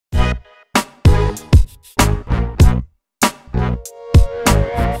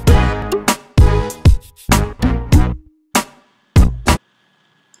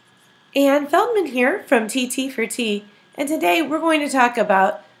And Feldman here from TT for T, and today we're going to talk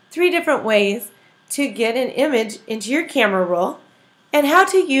about 3 different ways to get an image into your camera roll and how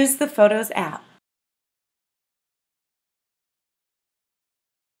to use the Photos app.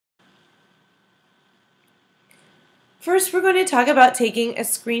 First, we're going to talk about taking a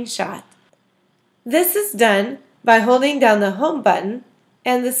screenshot. This is done by holding down the Home button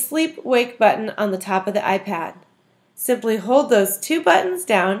and the Sleep Wake button on the top of the iPad. Simply hold those 2 buttons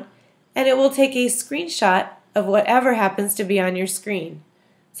down and it will take a screenshot of whatever happens to be on your screen.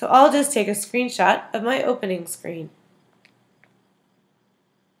 So I'll just take a screenshot of my opening screen.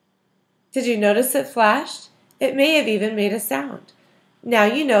 Did you notice it flashed? It may have even made a sound. Now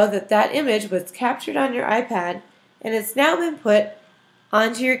you know that that image was captured on your iPad and it's now been put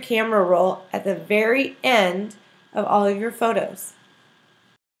onto your camera roll at the very end of all of your photos.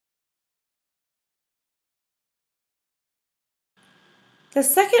 The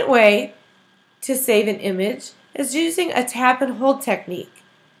second way to save an image is using a tap and hold technique.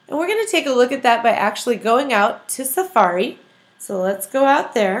 And we're going to take a look at that by actually going out to Safari. So let's go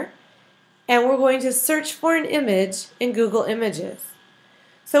out there and we're going to search for an image in Google Images.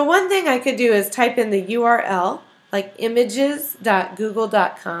 So one thing I could do is type in the URL like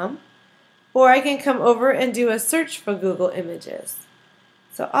images.google.com, or I can come over and do a search for Google Images.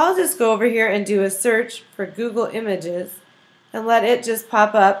 So I'll just go over here and do a search for Google Images and let it just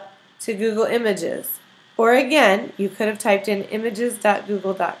pop up to Google Images. Or again, you could have typed in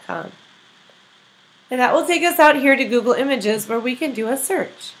images.google.com. And that will take us out here to Google Images where we can do a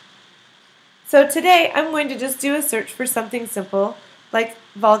search. So today I'm going to just do a search for something simple like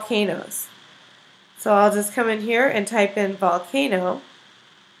volcanoes. So I'll just come in here and type in volcano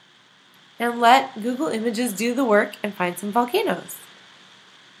and let Google Images do the work and find some volcanoes.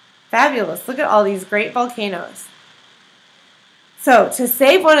 Fabulous! Look at all these great volcanoes. So to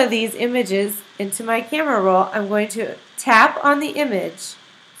save one of these images into my camera roll, I'm going to tap on the image.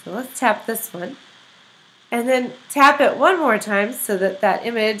 So let's tap this one. And then tap it one more time so that that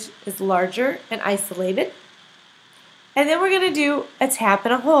image is larger and isolated. And then we're going to do a tap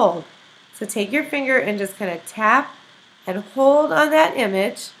and a hold. So take your finger and just kind of tap and hold on that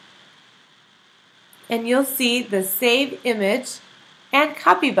image. And you'll see the Save Image and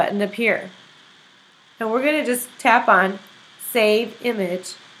Copy button appear. And we're going to just tap on Save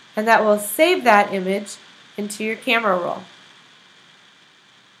Image, and that will save that image into your camera roll.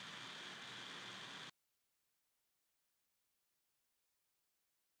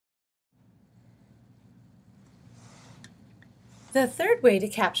 The third way to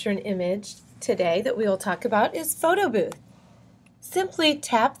capture an image today that we will talk about is Photo Booth. Simply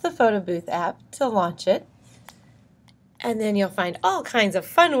tap the Photo Booth app to launch it, and then you'll find all kinds of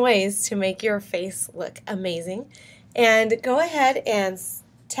fun ways to make your face look amazing. And go ahead and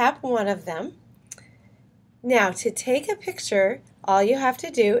tap one of them. Now to take a picture, all you have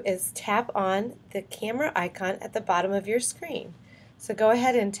to do is tap on the camera icon at the bottom of your screen. So go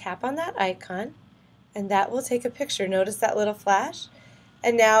ahead and tap on that icon and that will take a picture. Notice that little flash?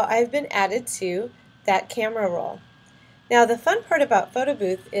 And now I've been added to that camera roll. Now the fun part about Photo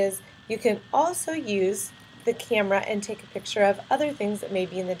Booth is you can also use the camera and take a picture of other things that may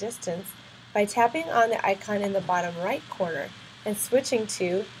be in the distance by tapping on the icon in the bottom right corner and switching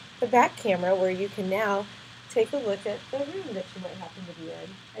to the back camera where you can now take a look at the room that you might happen to be in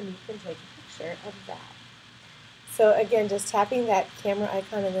and you can take a picture of that. So again, just tapping that camera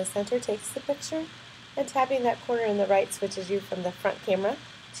icon in the center takes the picture, and tapping that corner in the right switches you from the front camera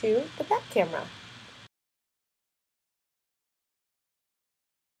to the back camera.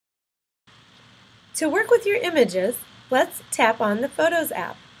 To work with your images, let's tap on the Photos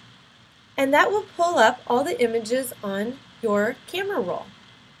app. And that will pull up all the images on your camera roll.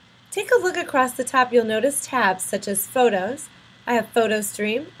 Take a look across the top. You'll notice tabs such as Photos. I have Photo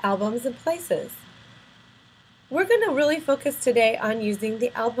Stream, Albums, and Places. We're going to really focus today on using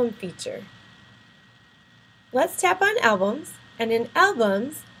the Album feature. Let's tap on Albums, and in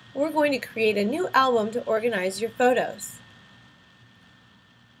Albums, we're going to create a new album to organize your photos.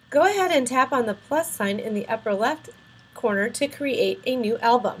 Go ahead and tap on the plus sign in the upper left corner to create a new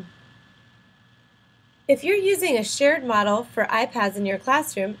album. If you're using a shared model for iPads in your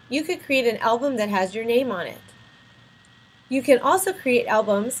classroom, you could create an album that has your name on it. You can also create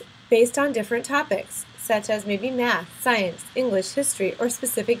albums based on different topics, such as maybe math, science, English, history, or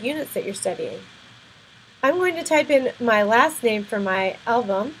specific units that you're studying. I'm going to type in my last name for my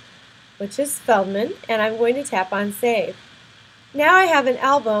album, which is Feldman, and I'm going to tap on Save. Now I have an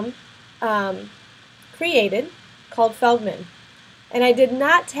album created called Feldman. And I did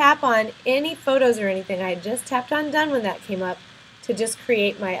not tap on any photos or anything. I just tapped on done when that came up to just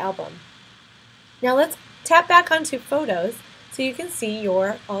create my album. Now let's tap back onto photos so you can see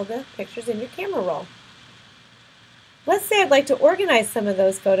all the pictures in your camera roll. Let's say I'd like to organize some of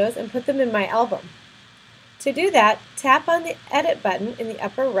those photos and put them in my album. To do that, tap on the Edit button in the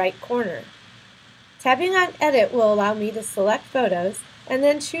upper right corner. Tapping on Edit will allow me to select photos and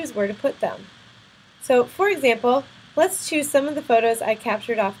then choose where to put them. So, for example, let's choose some of the photos I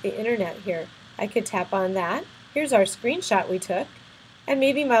captured off the internet here. I could tap on that. Here's our screenshot we took, and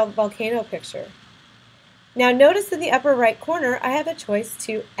maybe my volcano picture. Now notice in the upper right corner I have a choice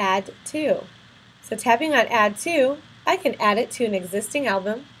to Add To. So tapping on Add To, I can add it to an existing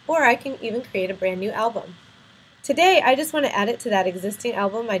album, or I can even create a brand new album. Today I just want to add it to that existing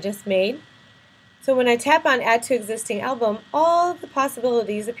album I just made. So when I tap on Add to Existing Album, all of the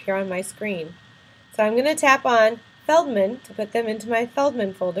possibilities appear on my screen. So I'm going to tap on Feldman to put them into my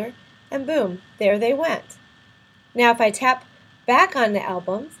Feldman folder, and boom, there they went. Now if I tap back on the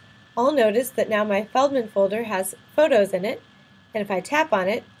albums, I'll notice that now my Feldman folder has photos in it, and if I tap on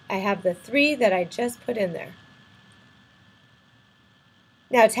it, I have the 3 that I just put in there.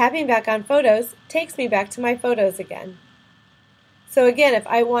 Now tapping back on photos takes me back to my photos again. So again, if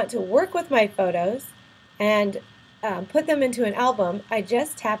I want to work with my photos and put them into an album, I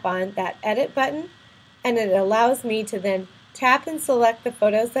just tap on that Edit button, and it allows me to then tap and select the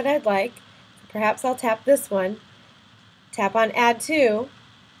photos that I'd like. Perhaps I'll tap this one, tap on Add To,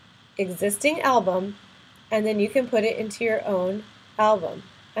 Existing Album, and then you can put it into your own album.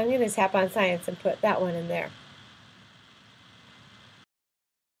 I'm going to tap on Science and put that one in there.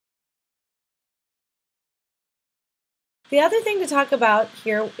 The other thing to talk about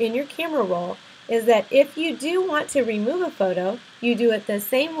here in your camera roll is that if you do want to remove a photo, you do it the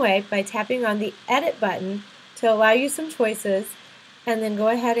same way by tapping on the Edit button to allow you some choices, and then go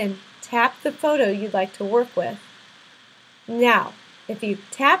ahead and tap the photo you'd like to work with. Now, if you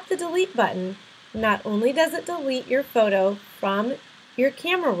tap the Delete button, not only does it delete your photo from your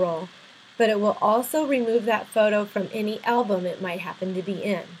camera roll, but it will also remove that photo from any album it might happen to be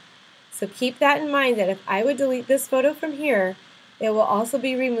in. So keep that in mind, that if I would delete this photo from here, it will also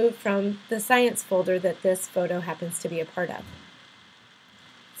be removed from the Science folder that this photo happens to be a part of.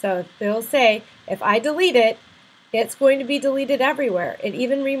 So it'll say, if I delete it, it's going to be deleted everywhere. It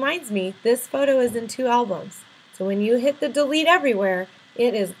even reminds me this photo is in 2 albums. So when you hit the Delete Everywhere,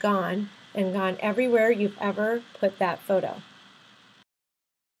 it is gone, and gone everywhere you've ever put that photo.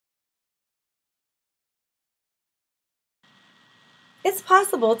 It's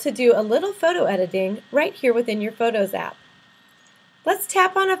possible to do a little photo editing right here within your Photos app. Let's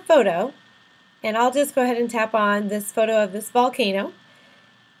tap on a photo, and I'll just go ahead and tap on this photo of this volcano,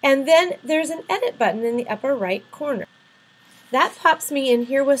 and then there's an Edit button in the upper right corner. That pops me in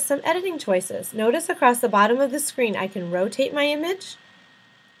here with some editing choices. Notice across the bottom of the screen I can rotate my image,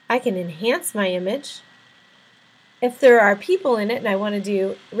 I can enhance my image. If there are people in it and I want to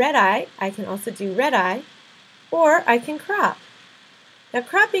do red eye, I can also do red eye, or I can crop. Now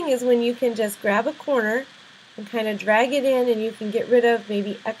cropping is when you can just grab a corner and kind of drag it in, and you can get rid of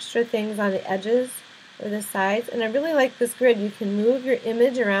maybe extra things on the edges or the sides. And I really like this grid. You can move your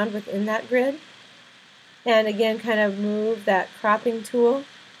image around within that grid, and again kind of move that cropping tool,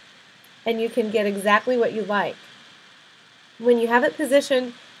 and you can get exactly what you like. When you have it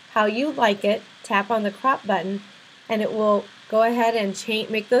positioned how you like it, tap on the crop button and it will go ahead and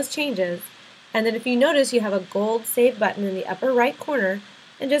make those changes. And then if you notice, you have a gold Save button in the upper right corner,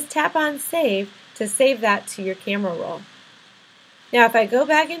 and just tap on Save to save that to your camera roll. Now if I go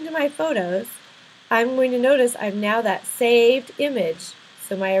back into my photos, I'm going to notice I've now that saved image,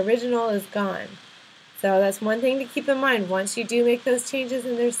 so my original is gone. So that's one thing to keep in mind. Once you do make those changes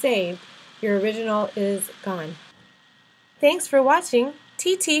and they're saved, your original is gone. Thanks for watching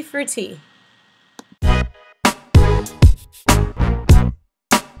TT for Tea.